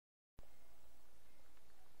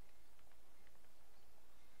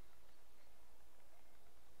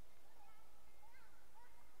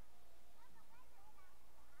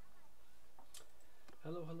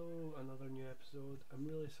I'm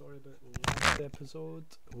really sorry about last episode.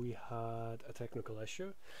 We had a technical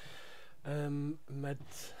issue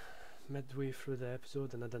midway through the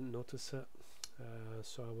episode, and I didn't notice it.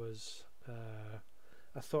 So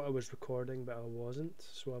I thought I was recording, but I wasn't.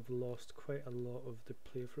 So I've lost quite a lot of the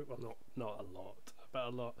playthrough. Well, not a lot, but a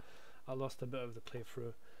lot. I lost a bit of the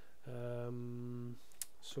playthrough.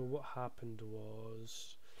 So what happened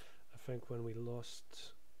was, I think when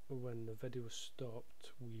the video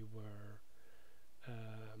stopped, we were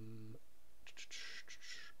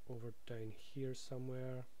over down here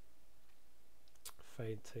somewhere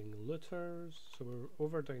fighting looters. So we're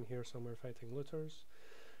over down here somewhere fighting looters,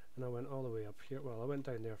 and I went all the way up here. Well, I went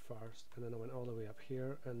down there first, and then I went all the way up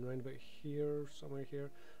here, and round about here, somewhere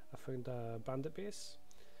here, I found a bandit base,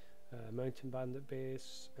 a mountain bandit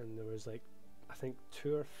base, and there was like, I think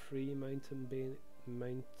 2 or 3 mountain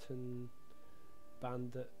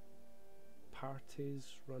bandit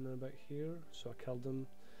parties running about here. So I killed them,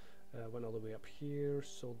 went all the way up here,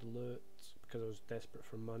 sold the loot because I was desperate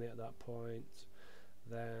for money at that point.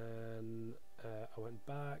 Then I went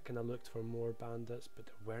back and I looked for more bandits, but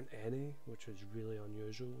there weren't any, which is really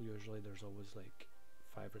unusual. Usually there's always like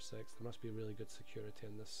 5 or 6. There must be really good security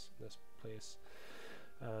in this place.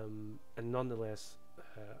 And nonetheless,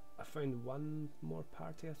 I found one more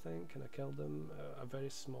party, I think, and I killed them, a very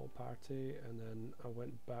small party, and then I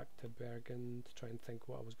went back to Bergen to try and think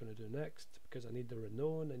what I was going to do next, because I need the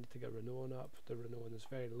renown. I need to get renown up. The renown is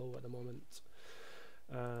very low at the moment.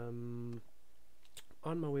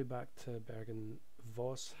 On my way back to Bergen,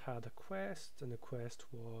 Voss had a quest, and the quest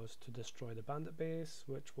was to destroy the bandit base,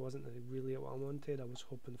 which wasn't really what I wanted. I was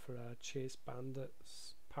hoping for a chase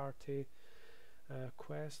bandits party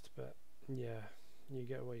quest, but yeah, you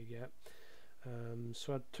get what you get.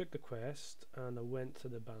 So I took the quest and I went to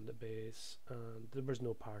the bandit base, and there was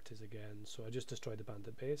no parties again, so I just destroyed the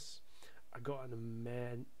bandit base. I got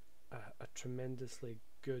a tremendously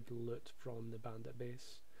good loot from the bandit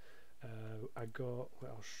base. I got,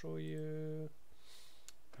 well, I'll show you,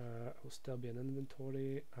 it will still be an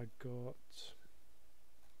inventory. I got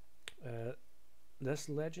this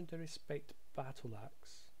legendary spiked battle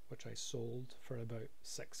axe, which I sold for about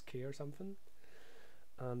 6k or something,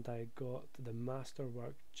 and I got the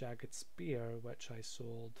masterwork jagged spear, which I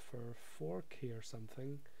sold for 4k or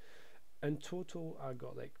something. In total I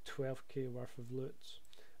got like 12k worth of loot,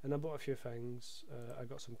 and I bought a few things. I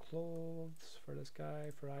got some clothes for this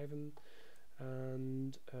guy, for Ivan,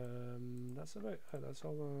 and that's about it. That's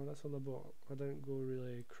all I bought. I didn't go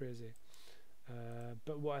really crazy.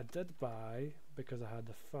 But what I did buy, because I had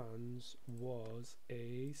the funds, was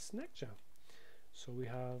a snack jar. So we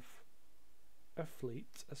have a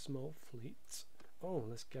fleet, a small fleet. Oh,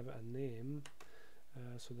 let's give it a name.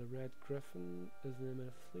 So the Red Griffin is the name of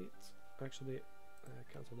the fleet. Actually,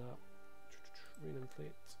 cancel that. Rename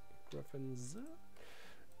fleet, Griffins.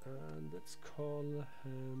 And let's call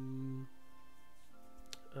him,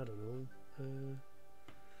 I don't know.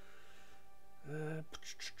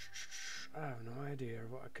 I have no idea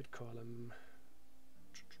what I could call him.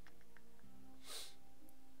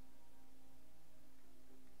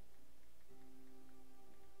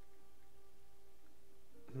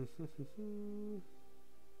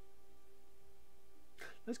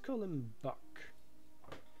 Let's call him Buck.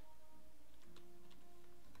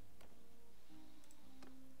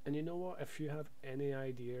 And you know what, if you have any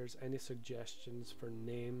ideas, any suggestions for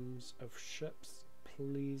names of ships,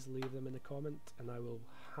 please leave them in the comment, and I will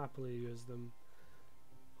happily use them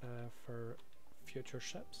for future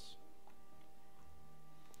ships.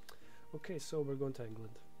 Okay, so we're going to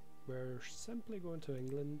England. We're simply going to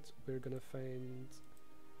England. We're going to find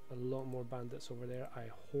a lot more bandits over there, I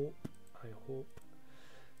hope.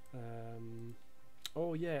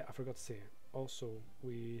 Oh yeah, I forgot to say, also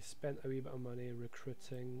we spent a wee bit of money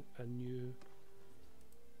recruiting a new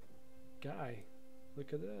guy.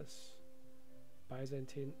 Look at this,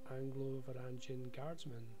 Byzantine Anglo-Varangian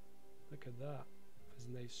guardsman. Look at that, his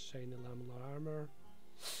nice shiny lamellar armor,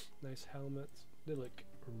 nice helmet. They look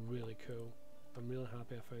really cool. I'm really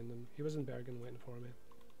happy I found them. He was in Bergen waiting for me.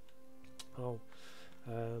 Oh,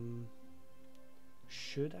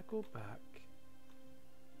 should I go back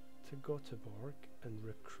to Göteborg and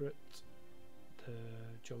recruit the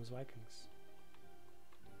Jones Vikings?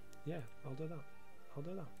 Yeah, I'll do that. I'll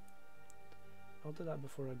do that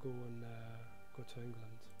before I go and go to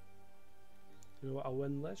England. You know what, I'll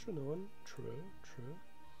win less renown, true,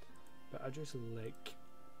 but I just like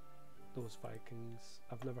those Vikings.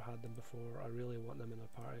 I've never had them before. I really want them in a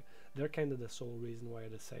party. They're kind of the sole reason why I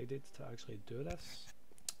decided to actually do this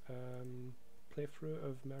playthrough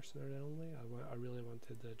of Mercenary only. I really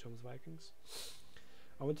wanted the Jones Vikings.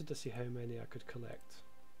 I wanted to see how many I could collect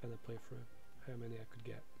in a playthrough, how many I could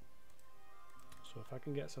get. So if I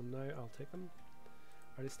can get some now, I'll take them.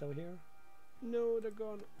 Are they still here? No, they're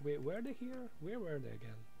gone. Wait, were they here? Where were they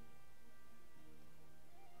again?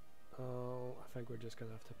 Oh, I think we're just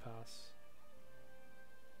gonna have to pass.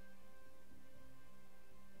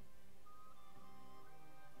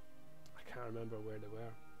 I can't remember where they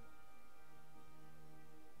were.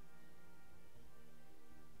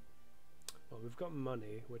 Well, we've got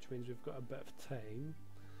money, which means we've got a bit of time.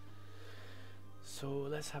 So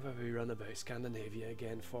let's have a wee run about Scandinavia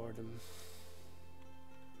again for them.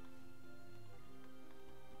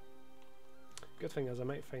 Good thing is I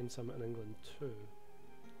might find some in England too.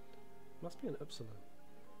 Must be in Uppsala.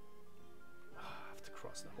 I have to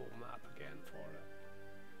cross the whole map again for it.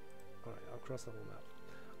 Alright, I'll cross the whole map.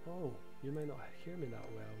 Oh, you may not hear me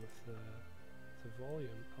that well with the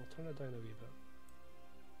volume. I'll turn it down a wee bit.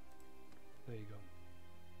 There you go.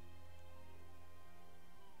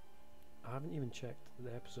 I haven't even checked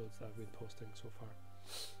the episodes that I've been posting so far.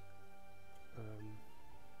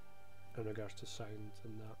 In regards to sound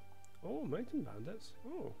and that. Oh, mountain bandits.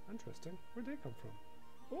 Oh, interesting. Where'd they come from?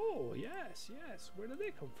 Oh, yes, yes. Where did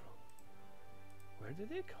they come from? Where did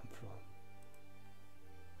they come from?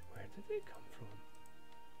 Where did they come from?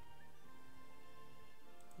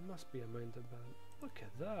 There must be a mountain bandit. Look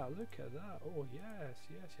at that, look at that. Oh, yes,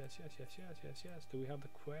 yes, yes, yes, yes, yes, yes, yes. Do we have the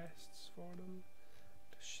quests for them?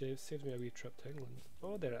 Saves me a wee trip to England.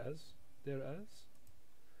 Oh, there it is. There it is.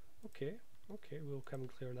 Okay, okay, we'll come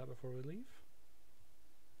and clear that before we leave.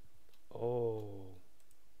 Oh,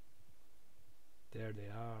 there they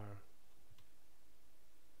are.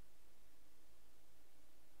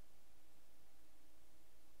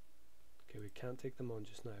 Okay, we can't take them on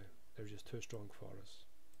just now. They're just too strong for us.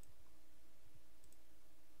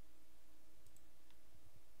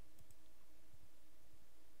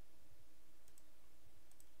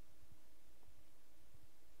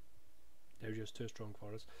 They're just too strong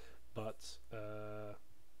for us, but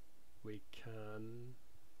we can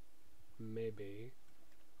maybe.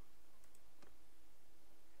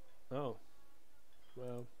 Oh,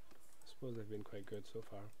 well, I suppose they've been quite good so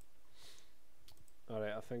far.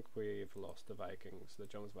 Alright, I think we've lost the Vikings, the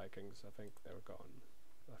Jones Vikings. I think they're gone.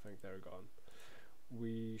 I think they're gone.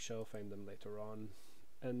 We shall find them later on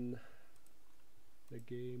in the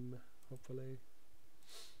game, hopefully.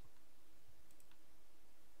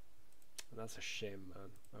 And that's a shame, man.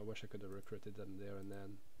 I wish I could have recruited them there and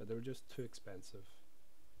then, but they were just too expensive.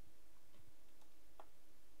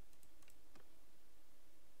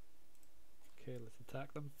 Okay, let's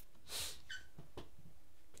attack them.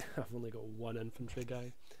 I've only got one infantry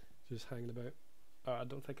guy just hanging about. I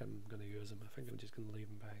don't think I'm going to use him. I think I'm just going to leave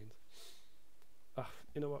him behind.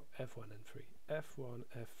 You know what? F1, N3. F1,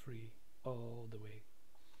 F3, all the way.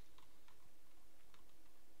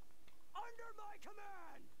 Under my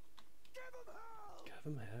command! Give him hell! Give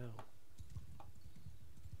him hell.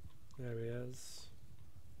 There he is.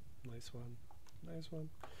 Nice one. Nice one.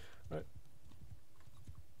 Right.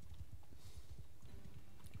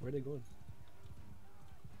 Where are they going?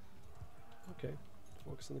 Okay.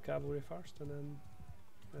 Focus on the cavalry first and then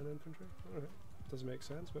infantry. Alright. Doesn't make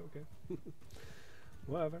sense, but okay.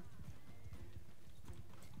 Whatever.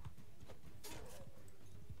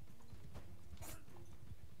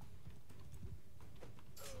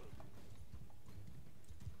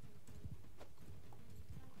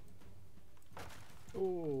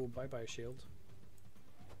 Oh, bye-bye shield.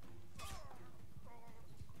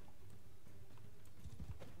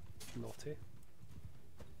 Naughty.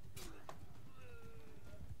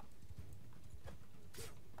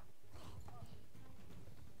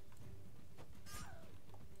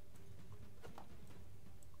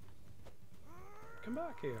 Come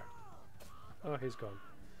back here. Oh, he's gone.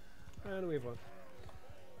 And we've won.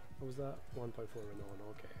 What was that? 1.4 renown,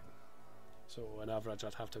 okay. So on average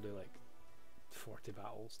I'd have to do like 40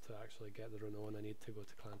 battles to actually get the renown I need to go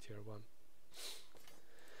to clan tier 1.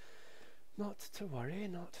 Not to worry,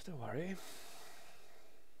 not to worry.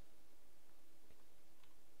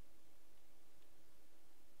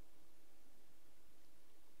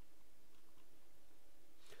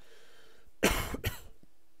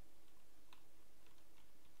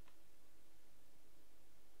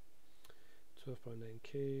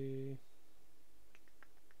 $12.9k.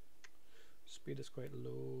 Speed is quite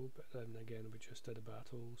low, but then again we just did a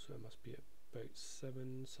battle, so it must be about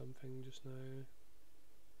 7 something just now.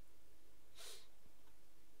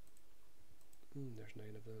 There's 9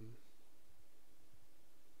 of them.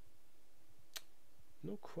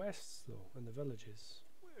 No quests though in the villages.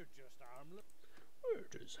 We're just harmless.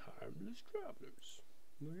 We're just harmless travellers.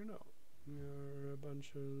 No, you're not. You're a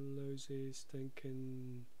bunch of lousy,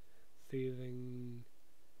 stinking, thieving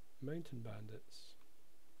mountain bandits.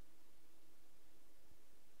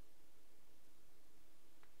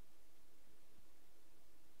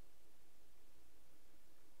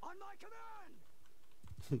 On my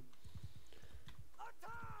command!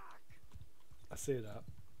 Attack! I say that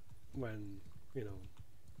when, you know,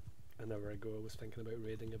 an hour ago I was thinking about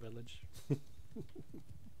raiding a village.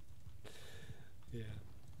 Yeah.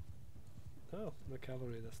 Oh, the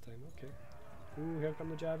cavalry this time, okay. Ooh, here come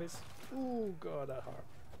the jabbies. Ooh, god, that hurt.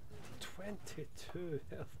 22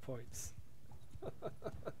 health points.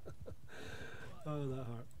 Oh, that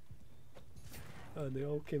hurt. Oh, and they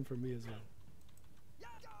all came for me as well.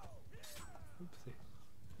 Oopsie.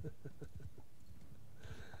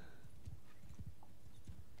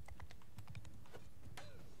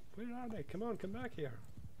 Where are they? Come on, come back here.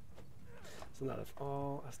 So not if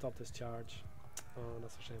oh, I stopped this charge. Oh,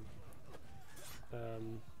 that's a shame.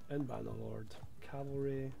 In Bannerlord,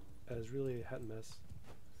 cavalry is really hit and miss.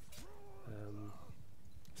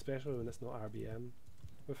 Especially when it's not RBM.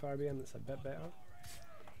 With RBM it's a bit better.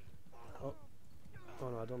 Oh, oh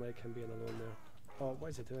no, I don't like him being alone there. Oh, what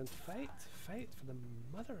is he doing? Fight! Fight for the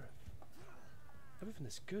mother of... Everything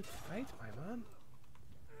is good. Fight, my man.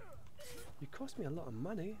 You cost me a lot of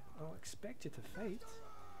money. I'll expect you to fight.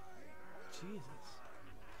 Jesus.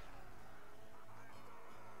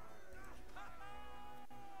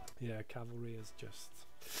 Yeah, cavalry is just...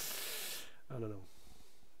 I don't know.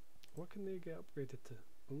 What can they get upgraded to?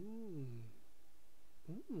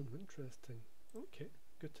 Interesting. Okay,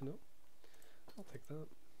 good to know. I'll take that.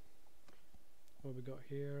 What we got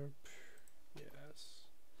here? Yes.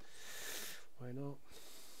 Why not?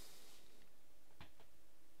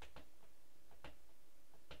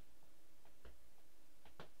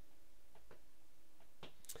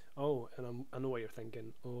 Oh, and I know what you're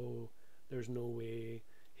thinking. Oh, there's no way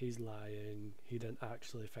he's lying. He didn't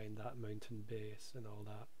actually find that mountain base and all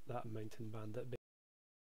that. That mountain bandit base.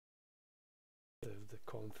 The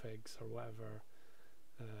configs or whatever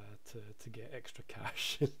to get extra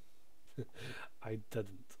cash. I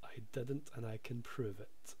didn't, and I can prove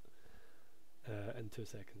it in 2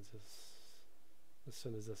 seconds as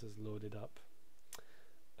soon as this is loaded up.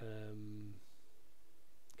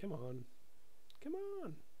 Come on.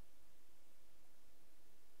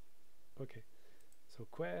 Okay, so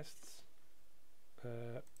quests,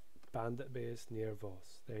 bandit base near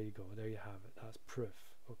Voss. There you go, there you have it. That's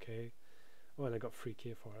proof. Okay. Oh, and I got free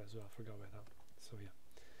K for it as well. I forgot about that. So yeah.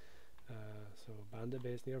 So bandit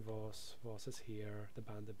base near Voss. Voss is here. The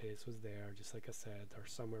bandit base was there, just like I said, or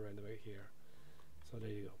somewhere around about here. So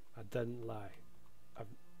there you go. I didn't lie.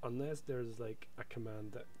 Unless there's like a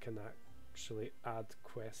command that can actually add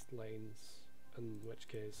quest lines, in which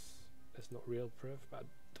case it's not real proof. But I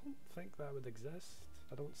don't think that would exist.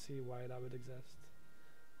 I don't see why that would exist.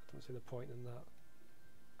 I don't see the point in that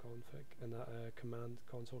config, in that command,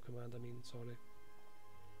 console command I mean, sorry.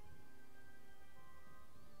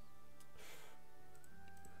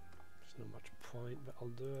 There's not much point, but I'll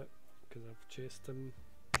do it because I've chased him.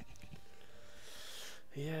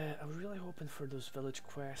 Yeah, I was really hoping for those village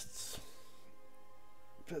quests,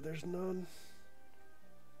 but there's none.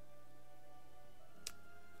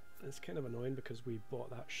 It's kind of annoying because we bought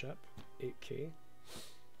that ship, 8k,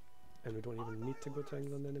 and we don't even need to go to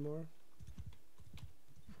England anymore.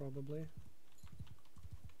 Probably.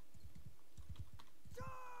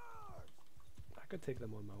 I could take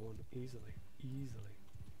them on my own, easily.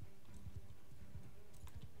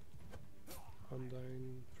 One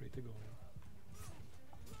down, 3 to go.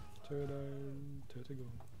 2 down, 2 to go.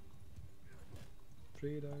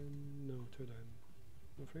 3 down, no, 2 down.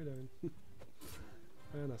 No, 3 down.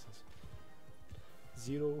 And that's us.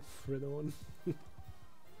 0, Renault.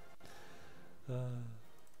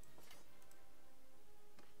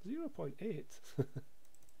 0.8.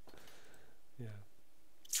 Yeah.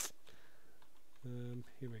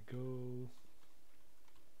 Here we go.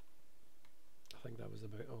 I think that was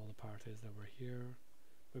about all the parties that were here.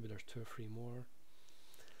 Maybe there's 2 or 3 more.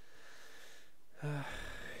 I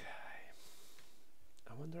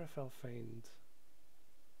wonder if I'll find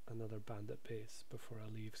another bandit base before I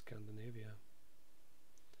leave Scandinavia.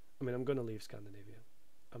 I mean, I'm going to leave Scandinavia.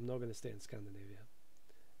 I'm not going to stay in Scandinavia.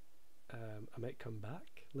 I might come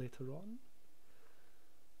back later on,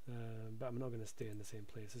 but I'm not going to stay in the same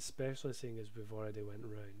place, especially seeing as we've already went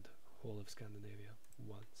round whole of Scandinavia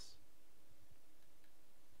once.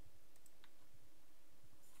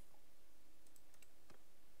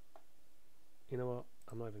 You know what?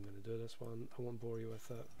 I'm not even going to do this one. I won't bore you with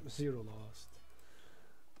it. 0 lost.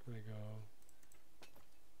 There we go.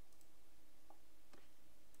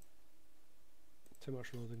 Too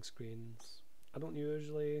much loading screens. I don't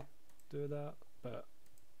usually do that, but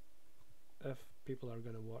if people are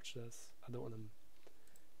going to watch this, I don't want them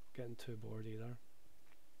getting too bored either.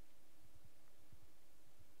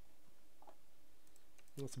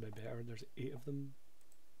 That's a bit better. There's 8 of them.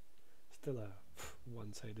 Still a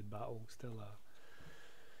one-sided battle. Still a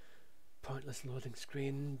pointless loading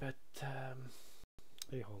screen, but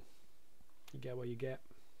hey ho, you get what you get.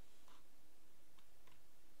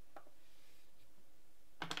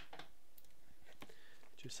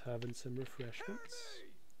 Just having some refreshments.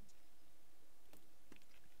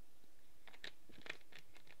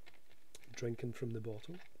 Drinking from the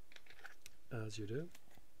bottle, as you do.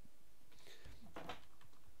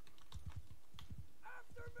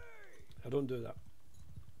 I don't do that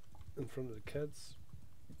in front of the kids,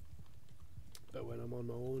 but when I'm on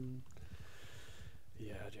my own,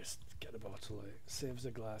 yeah, just get a bottle out. Saves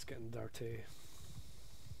the glass getting dirty.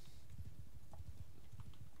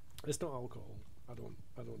 It's not alcohol. I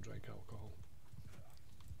don't drink alcohol.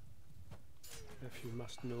 If you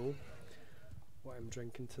must know, what I'm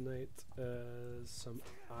drinking tonight is some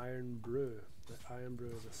Iron Brew. The Iron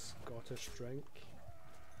Brew is a Scottish drink.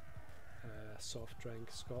 Soft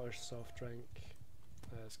drink, Scottish soft drink.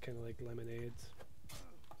 It's kind of like lemonade.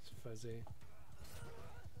 It's fizzy.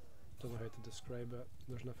 Don't know how to describe it.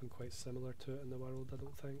 There's nothing quite similar to it in the world, I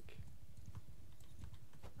don't think.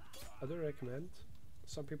 I do recommend.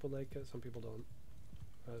 Some people like it, some people don't.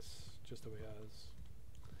 That's just the way it is.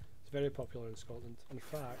 It's very popular in Scotland. In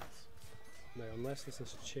fact, now unless this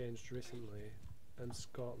has changed recently, in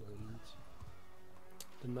Scotland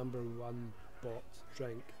the #1 bought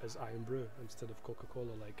drink is Iron Brew instead of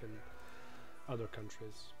Coca-Cola like in other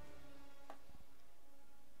countries.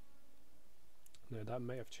 Now that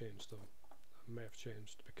might have changed though. That might have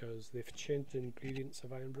changed because they've changed the ingredients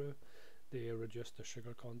of Iron Brew. They reduced the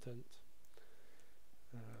sugar content,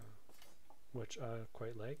 which I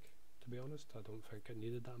quite like, to be honest. I don't think it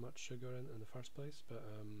needed that much sugar in the first place, but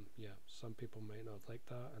yeah, some people might not like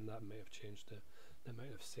that, and that may have changed the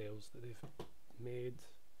amount of sales that they've made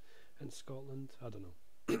in Scotland. I don't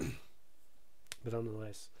know. But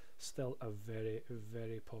nonetheless, still a very,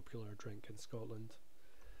 very popular drink in Scotland.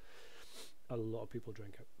 A lot of people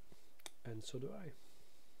drink it, and so do I.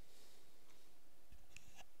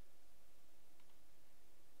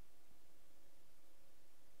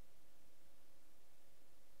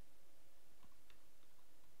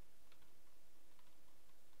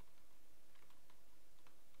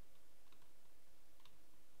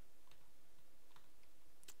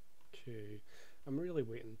 Okay, I'm really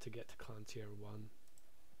waiting to get to Clan Tier 1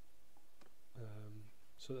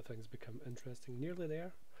 so that things become interesting. Nearly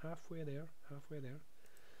there, halfway there, halfway there.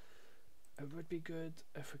 It would be good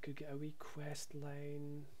if we could get a wee quest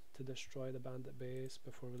line to destroy the bandit base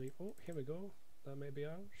before we leave. Oh, here we go. That may be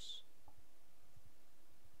ours.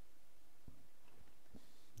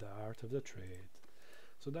 The art of the trade.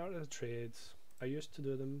 So the art of the trades, I used to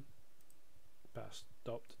do them, but I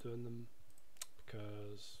stopped doing them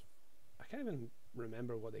because I can't even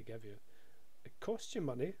remember what they give you. It costs you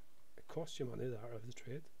money. It costs you money, the art of the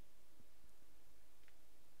trade.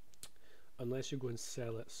 Unless you go and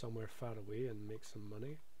sell it somewhere far away and make some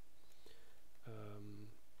money.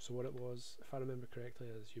 So what it was, if I remember correctly,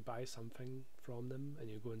 is you buy something from them and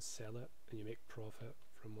you go and sell it and you make profit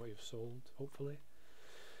from what you've sold, hopefully,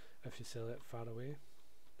 if you sell it far away.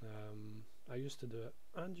 I used to do it,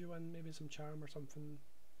 and you win maybe some charm or something.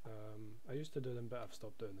 I used to do them, but I've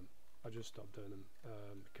stopped doing them. I just stopped doing them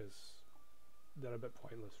because they're a bit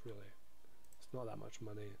pointless, really. It's not that much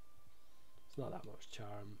money. It's not that much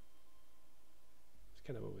charm. It's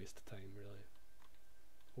kind of a waste of time, really.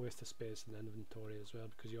 Waste of space in the inventory as well,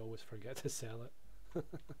 because you always forget to sell it.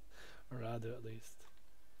 Or I do, at least.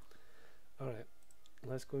 Alright,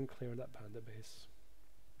 let's go and clear that bandit base.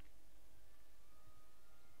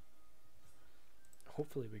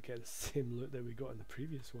 Hopefully we get the same loot that we got in the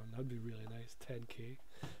previous one. That'd be really nice. 10k.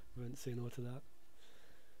 Wouldn't say no to that.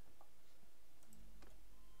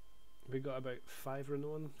 We got about 5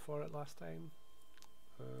 renown for it last time.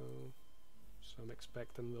 So I'm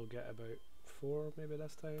expecting we'll get about 4 maybe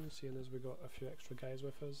this time, seeing as we got a few extra guys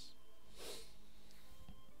with us.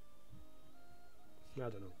 I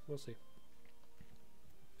don't know. We'll see.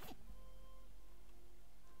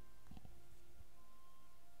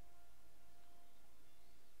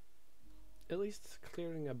 At least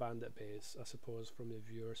clearing a bandit base, I suppose, from the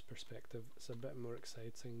viewer's perspective, is a bit more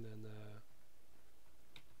exciting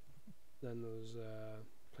than those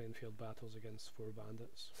plain field battles against 4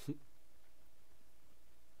 bandits.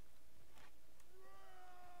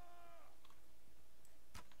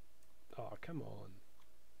 Oh, come on.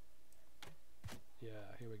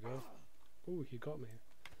 Yeah, here we go. Oh, he got me.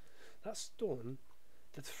 That stone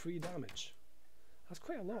did 3 damage. That's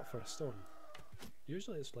quite a lot for a stone.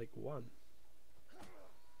 Usually it's like 1.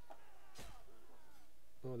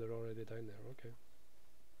 Oh, they're already down there, okay.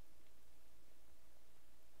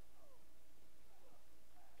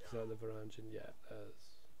 Is that the Varangian? Yeah, that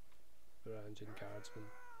is. Varangian guardsman.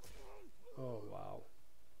 Oh, wow.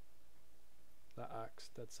 That axe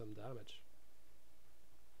did some damage.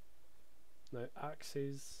 Now,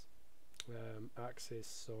 axes,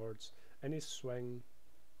 swords, any swing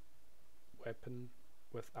weapon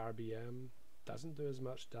with RBM doesn't do as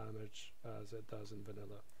much damage as it does in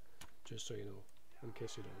vanilla, just so you know, in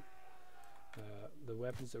case you don't. The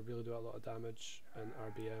weapons that really do a lot of damage in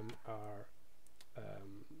RBM are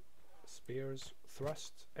spears,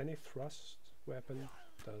 thrust. Any thrust weapon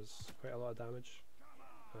does quite a lot of damage,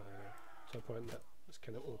 to a point that it's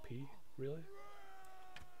kind of OP, really.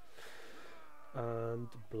 And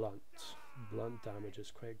blunt damage is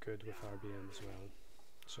quite good with RBM as well,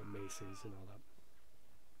 so maces and all that.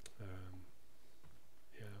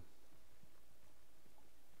 Yeah.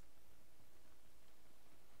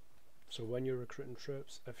 So when you're recruiting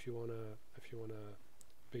troops, if you wanna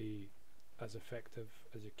be as effective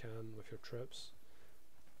as you can with your troops,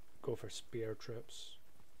 go for spear troops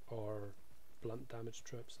or blunt damage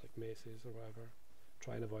troops like maces or whatever.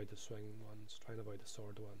 Try and avoid the swing ones, try and avoid the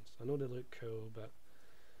sword ones. I know they look cool, but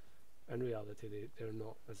in reality they're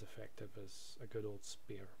not as effective as a good old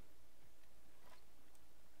spear.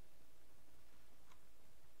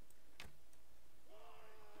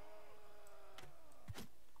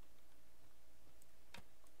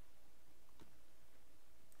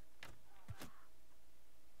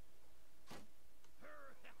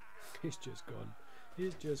 He's just gone.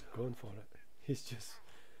 He's just gone for it. He's just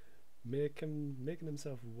making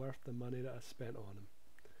himself worth the money that I spent on him.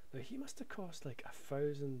 Now he must have cost like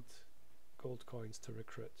 1,000 gold coins to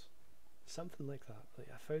recruit. Something like that. Like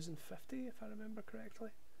 1,050 if I remember correctly.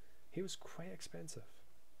 He was quite expensive.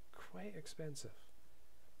 Quite expensive.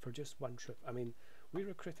 For just one trip. I mean, we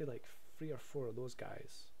recruited like 3 or 4 of those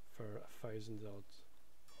guys for 1,000 odds.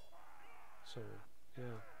 So,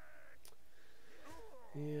 yeah.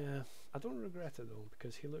 Yeah, I don't regret it though,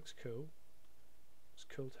 because he looks cool. It's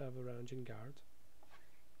cool to have a Varangian guard.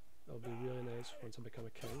 It'll be really nice once I become a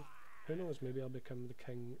king. Who knows, maybe I'll become the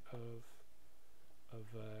king of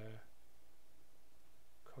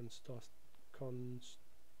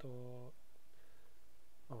oh,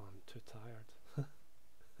 I'm too tired.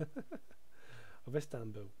 Of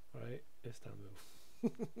Istanbul, right? Istanbul.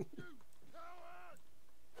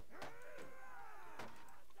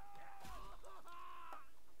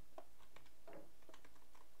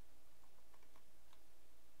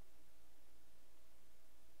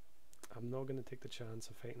 I'm not going to take the chance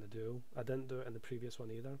of fighting a duel. I didn't do it in the previous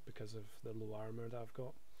one either because of the low armor that I've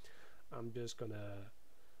got. I'm just gonna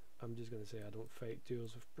say I don't fight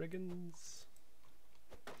duels with brigands.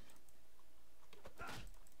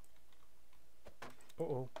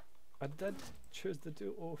 Uh-oh. I did choose the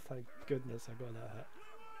duel. Oh, thank goodness I got that hit.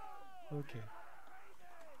 Okay.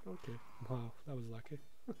 Okay. Wow, that was lucky.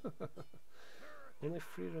 Only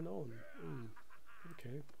 3 renown.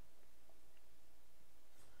 Okay.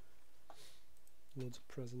 Loads of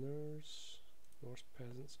prisoners. Norse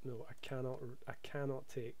peasants. No, I cannot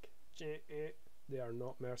take. They are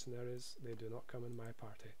not mercenaries. They do not come in my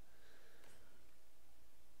party.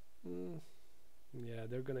 Yeah,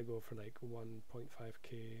 they're gonna go for like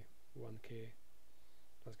 1.5k, 1k.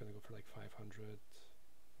 That's gonna go for like 500.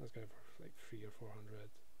 That's gonna go for like 300 or 400.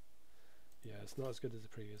 Yeah, it's not as good as the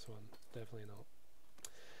previous one. Definitely not.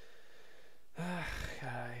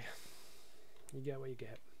 Aye. You get what you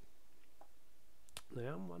get.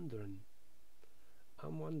 Now I'm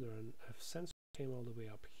wondering if since we came all the way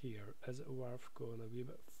up here, is it worth going a wee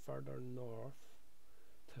bit further north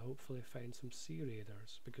to hopefully find some sea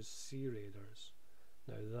raiders? Because sea raiders,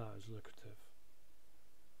 now that is lucrative,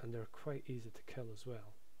 and they're quite easy to kill as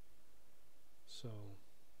well. So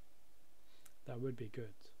that would be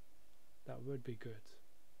good. That would be good.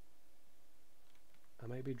 I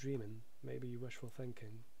might be dreaming, maybe wishful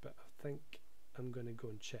thinking, but I think I'm going to go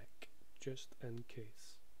and check just in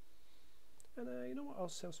case. And you know what, I'll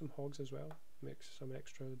sell some hogs as well, make some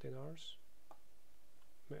extra dinars.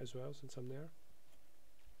 Might as well, since I'm there.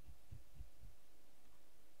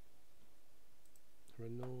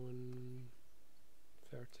 Renown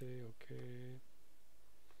 30, okay.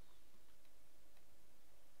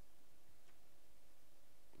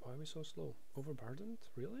 Why are we so slow? Overburdened?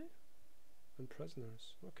 Really? And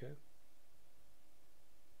prisoners, okay.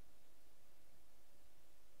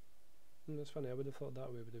 That's funny, I would have thought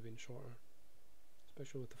that way would have been shorter.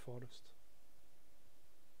 especially with the forest.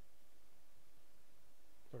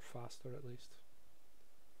 Or faster at least.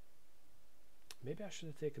 Maybe I should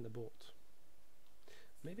have taken the boat.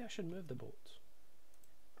 Maybe I should move the boat.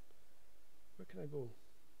 Where can I go?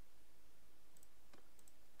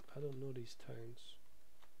 I don't know these towns.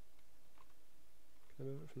 Can I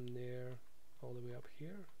move it from there all the way up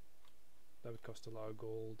here? That would cost a lot of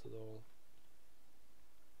gold though.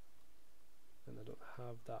 And I don't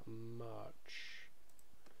have that much.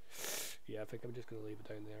 Yeah, I think I'm just going to leave it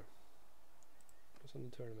down there. What's on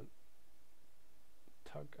the tournament?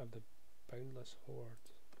 Tug of the Boundless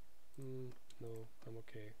Horde. No, I'm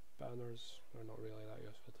okay. Banners are not really that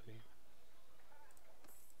useful to me.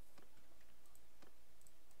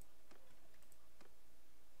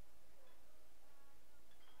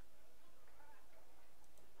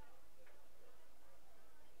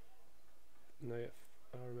 Now, if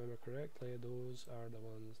I remember correctly, those are the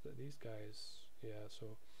ones that these guys, yeah,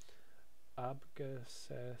 so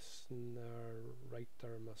Abgesessner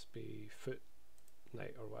Writer must be Foot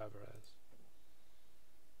Knight or whatever it is.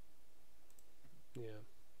 Yeah.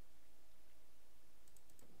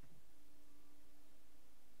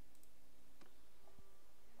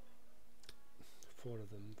 Four of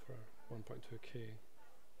them for 1.2k.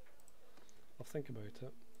 I'll think about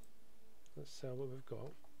it. Let's sell what we've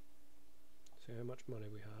got. See how much money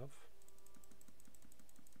we have.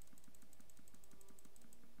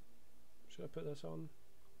 Should I put this on?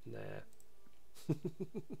 Nah.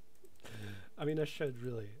 I mean, I should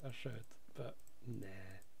really. I should. But nah.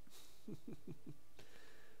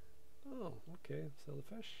 Oh, okay. Sell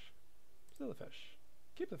the fish. Sell the fish.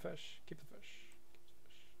 Keep the fish. Keep the fish.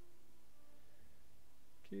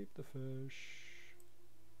 Keep the fish. Keep the fish.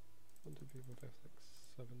 1, 2, 3, 4, 5, 6,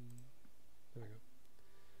 7. There we go.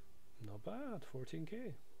 Not bad,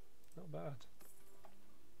 14k. Not bad.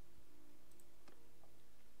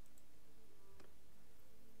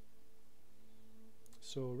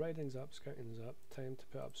 So riding's up, scouting's up. Time to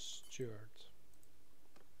put up steward.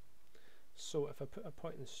 So if I put a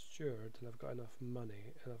point in steward and I've got enough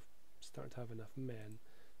money and I've started to have enough men,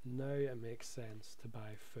 now it makes sense to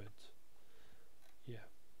buy food. Yeah.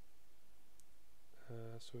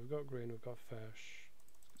 So we've got grain, we've got fish,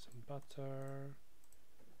 some butter,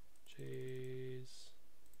 cheese,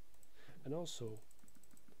 and also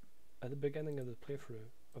at the beginning of the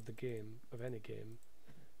playthrough of the game, of any game,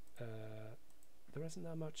 there isn't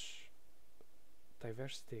that much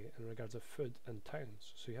diversity in regards of food and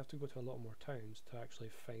towns, so you have to go to a lot more towns to actually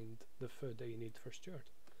find the food that you need for steward.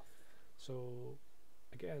 So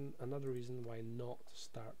again, another reason why not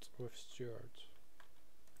start with steward.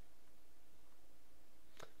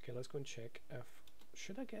 Okay, let's go and check if,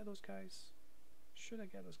 should I get those guys? Should I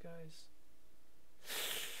get those guys?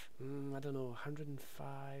 I don't know,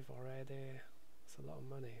 105 already. That's a lot of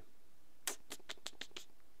money.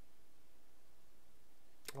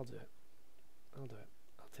 I'll do it. I'll do it.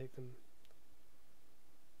 I'll take them.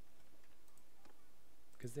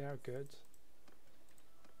 Because they are good.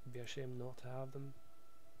 It'd be a shame not to have them.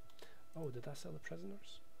 Oh, did I sell the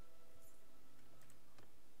prisoners?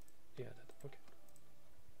 Yeah, I did. Okay.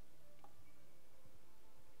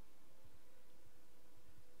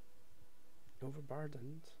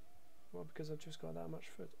 Overburdened? Well, because I've just got that much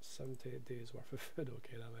food. 78 days worth of food.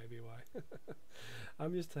 Okay, that might be why.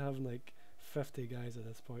 I'm used to having like 50 guys at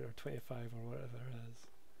this point, or 25 or whatever it is.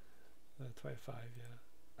 25,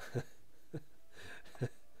 yeah.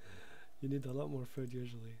 You need a lot more food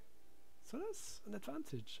usually. So that's an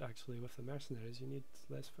advantage actually with the mercenaries. You need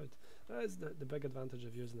less food. That is the big advantage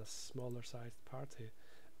of using a smaller sized party,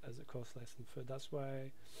 as it costs less than food. That's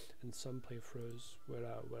why in some playthroughs where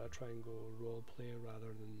I try and go role play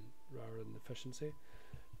rather than efficiency,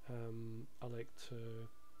 I like to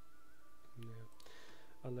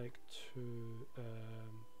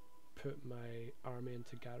put my army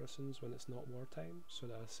into garrisons when it's not wartime, so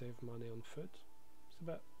that I save money on food. It's a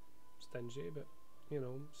bit stingy, but you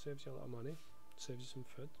know, saves you a lot of money, saves you some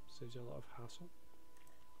food, saves you a lot of hassle.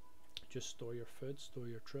 Just store your food, store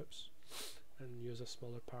your troops, and use a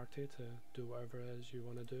smaller party to do whatever it is you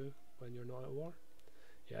want to do when you're not at war.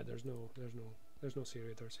 Yeah, there's no sea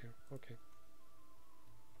raiders here. Okay.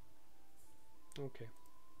 Okay,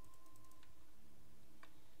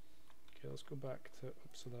 let's go back to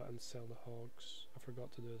Uppsala and sell the hogs. I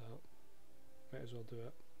forgot to do that. Might as well do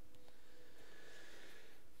it.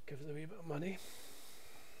 Give us a wee bit of money.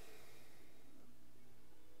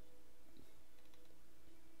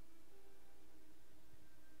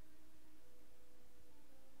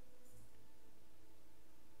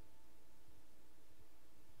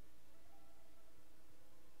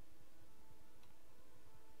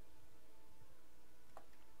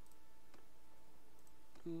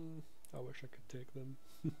 I wish I could take them.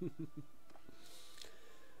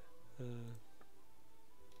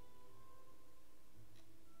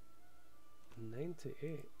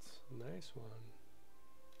 98, nice one.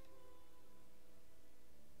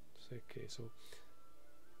 So, okay, so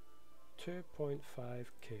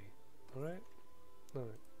 2.5k. Alright?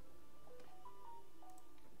 Alright.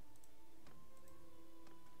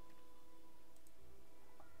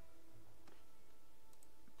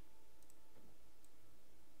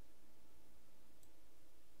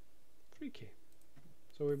 $3k.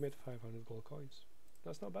 So we've made 500 gold coins.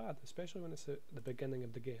 That's not bad, especially when it's at the beginning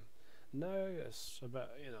of the game. Now it's a bit,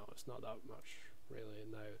 you know, it's not that much really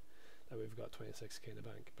now that we've got 26k in the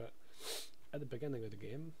bank, but at the beginning of the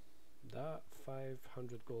game, that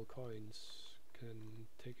 500 gold coins can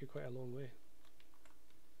take you quite a long way.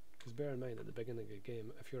 Because bear in mind, at the beginning of the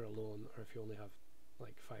game, if you're alone or if you only have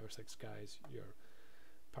like 5 or 6 guys, your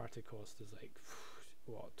party cost is like,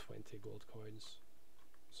 what, 20 gold coins.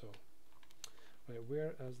 So, right,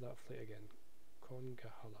 where is that fleet again?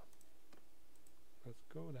 Kongahala. Let's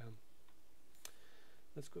go then.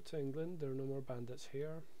 Let's go to England. There are no more bandits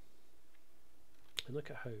here. And look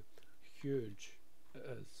at how huge it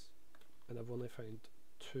is. And I've only found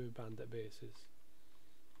 2 bandit bases.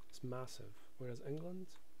 It's massive. Whereas England,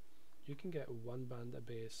 you can get 1 bandit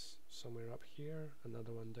base somewhere up here,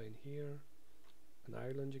 another one down here. In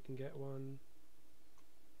Ireland you can get one.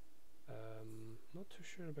 Not too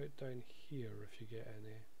sure about down here if you get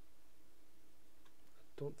any.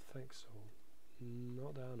 I don't think so.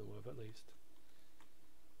 Not that I know of, at least.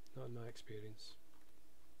 Not in my experience.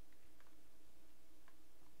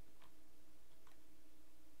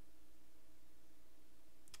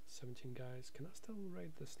 $17 guys. Can I still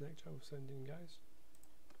ride the snack job with 17 guys?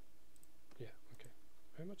 Yeah, okay.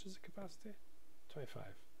 How much is the capacity? 25.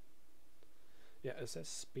 Yeah, it says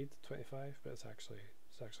speed 25, but it's actually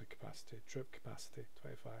capacity. Troop capacity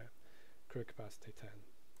 25. Crew capacity 10.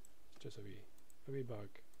 It's just a wee bug.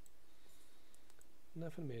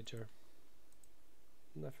 Nothing major.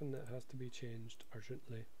 Nothing that has to be changed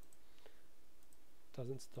urgently.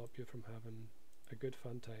 Doesn't stop you from having a good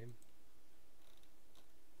fun time.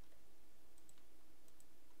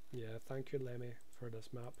 Yeah, thank you Lemmy for this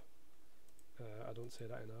map. I don't say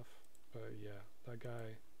that enough, but yeah, that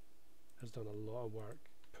guy has done a lot of work,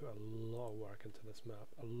 put a lot of work into this map,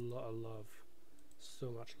 a lot of love,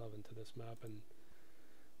 so much love into this map, and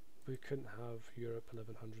we couldn't have Europe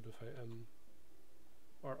 1100 without him,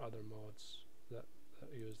 or other mods that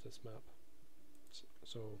use this map.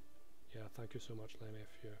 So yeah, thank you so much Lemmy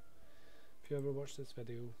if you ever watch this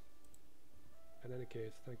video. In any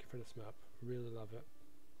case, thank you for this map, really love it.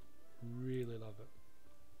 Really love it.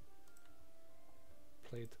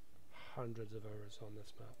 Played hundreds of hours on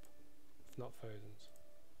this map, if not thousands.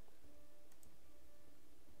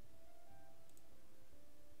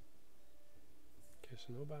 Okay,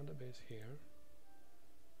 so no bandit base here.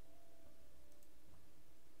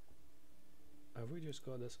 Have we just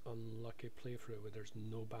got this unlucky playthrough where there's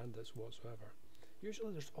no bandits whatsoever?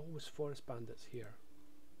 Usually there's always forest bandits here.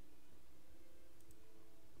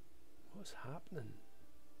 What's happening?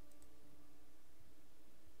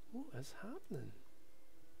 What is happening?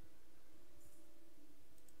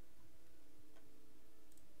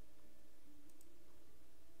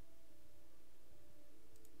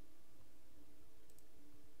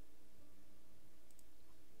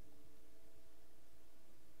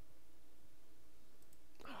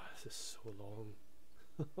 Oh, this is so long.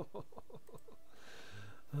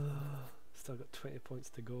 Still got 20 points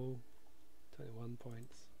to go. 21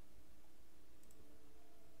 points.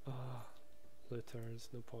 Ah. Looters,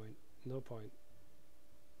 no point, no point.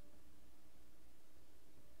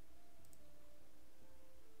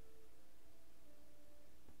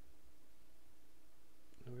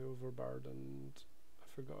 Are we overburdened? I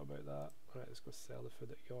forgot about that. Alright, let's go sell the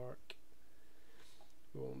food at York.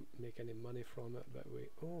 We won't make any money from it, but we...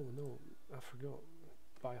 Oh no, I forgot.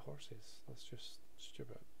 Buy horses. That's just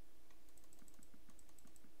stupid.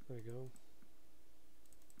 There we go.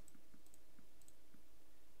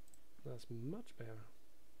 That's much better.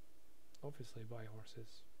 Obviously buy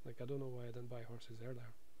horses. Like, I don't know why I didn't buy horses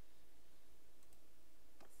earlier.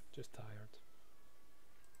 Just tired.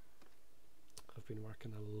 I've been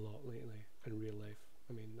working a lot lately in real life.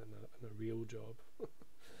 I mean, in a real job.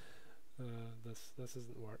 This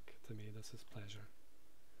isn't work to me. This is pleasure.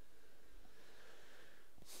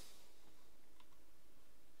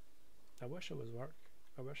 I wish it was work.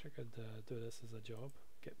 I wish I could do this as a job.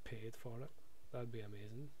 Get paid for it. That'd be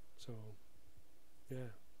amazing. So,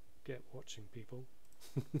 yeah, get watching, people.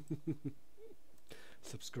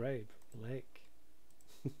 Subscribe, like.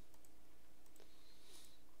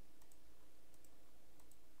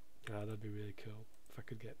 that'd be really cool. If I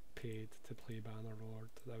could get paid to play Bannerlord,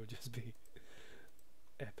 that would just be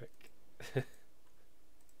epic.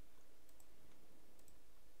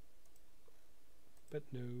 But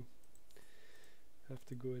no, have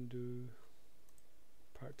to go and do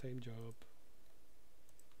part-time job.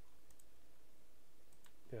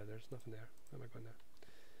 Yeah, there's nothing there. Where am I going now?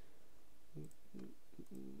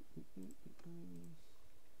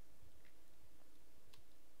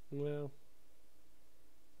 Well,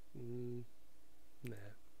 nah.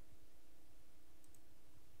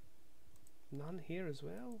 None here as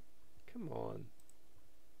well? Come on.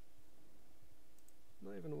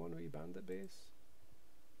 Not even one wee bandit base?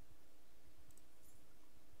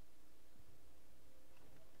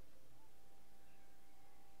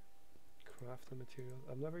 Craft the material.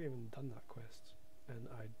 I've never even done that quest, and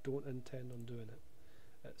I don't intend on doing it.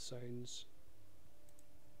 It sounds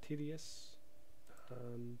tedious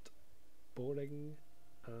and boring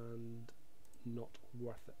and not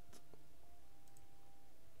worth it.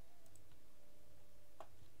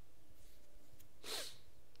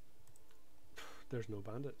 There's no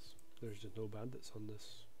bandits. There's just no bandits on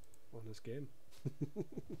this game.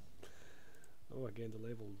 Oh, I gained a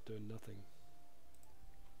level doing nothing.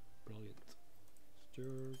 Brilliant.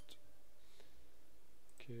 Stuart.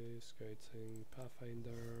 Okay, scouting,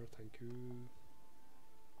 Pathfinder, thank you.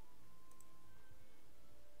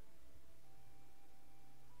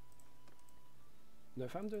 Now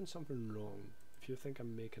if I'm doing something wrong, if you think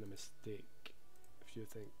I'm making a mistake, if you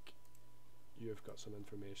think you've got some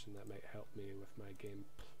information that might help me with my game,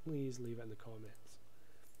 please leave it in the comments.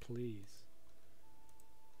 Please.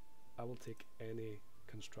 I will take any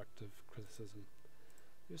constructive criticism.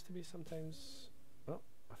 Used to be sometimes... Oh,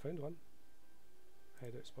 I found one.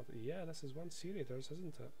 Hideout spot. Yeah, this is one Sea-Raiders,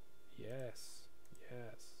 isn't it? Yes.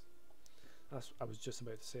 Yes. I was just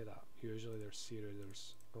about to say that. Usually there's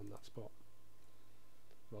Sea-Raiders on that spot.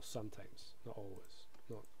 Well, sometimes. Not always.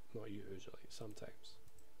 Not usually. Sometimes.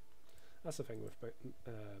 That's the thing with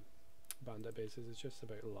bandit bases. It's just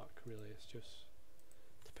about luck, really. It's just...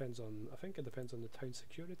 depends on... I think it depends on the town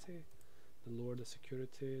security. The lower the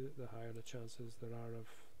security, the higher the chances there are of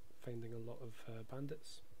finding a lot of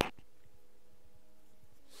bandits.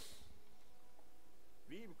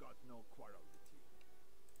 We've got no quarrel with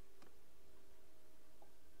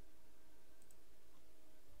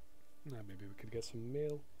you. Maybe we could get some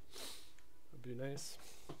mail. That'd be nice.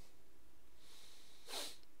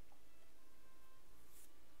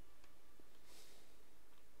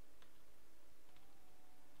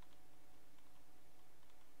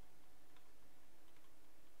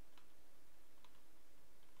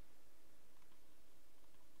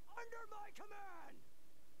 Under my command!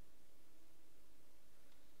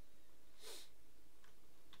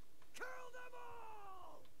 Kill them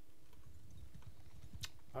all!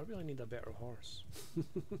 I really need a better horse.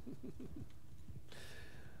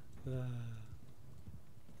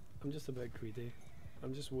 I'm just a bit greedy.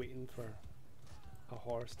 I'm just waiting for a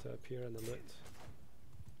horse to appear in the loot.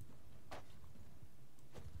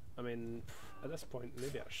 I mean, at this point,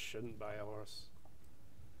 maybe I shouldn't buy a horse.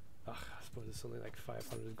 Ugh, I suppose it's only like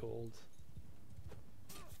 500 gold.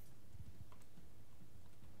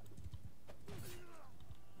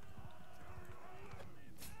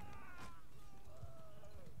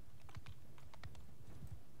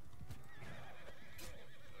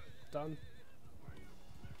 Done.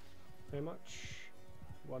 How much?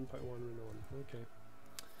 1.1 renown. Okay.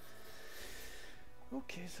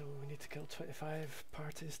 Okay, so we need to kill 25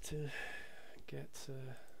 parties to get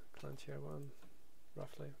clan tier 1,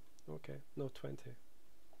 roughly. Okay, no, 20.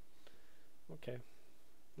 Okay.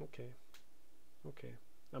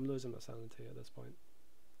 I'm losing my sanity at this point.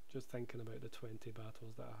 Just thinking about the 20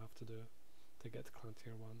 battles that I have to do to get to clan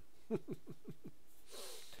tier 1.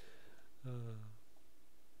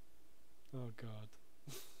 Oh god.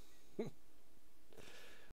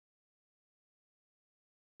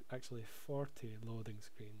 Actually 40 loading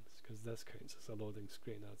screens, because this counts as a loading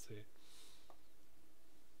screen, I'd say.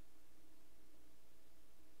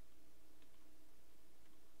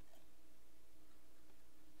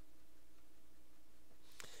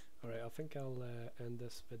 Alright, I think I'll end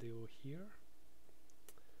this video here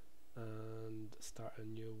and start a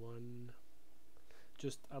new one.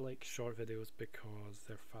 Just, I like short videos because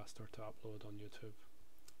they're faster to upload on YouTube.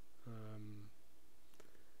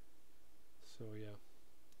 So yeah,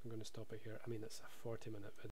 I'm going to stop it here. I mean, it's a 40-minute video.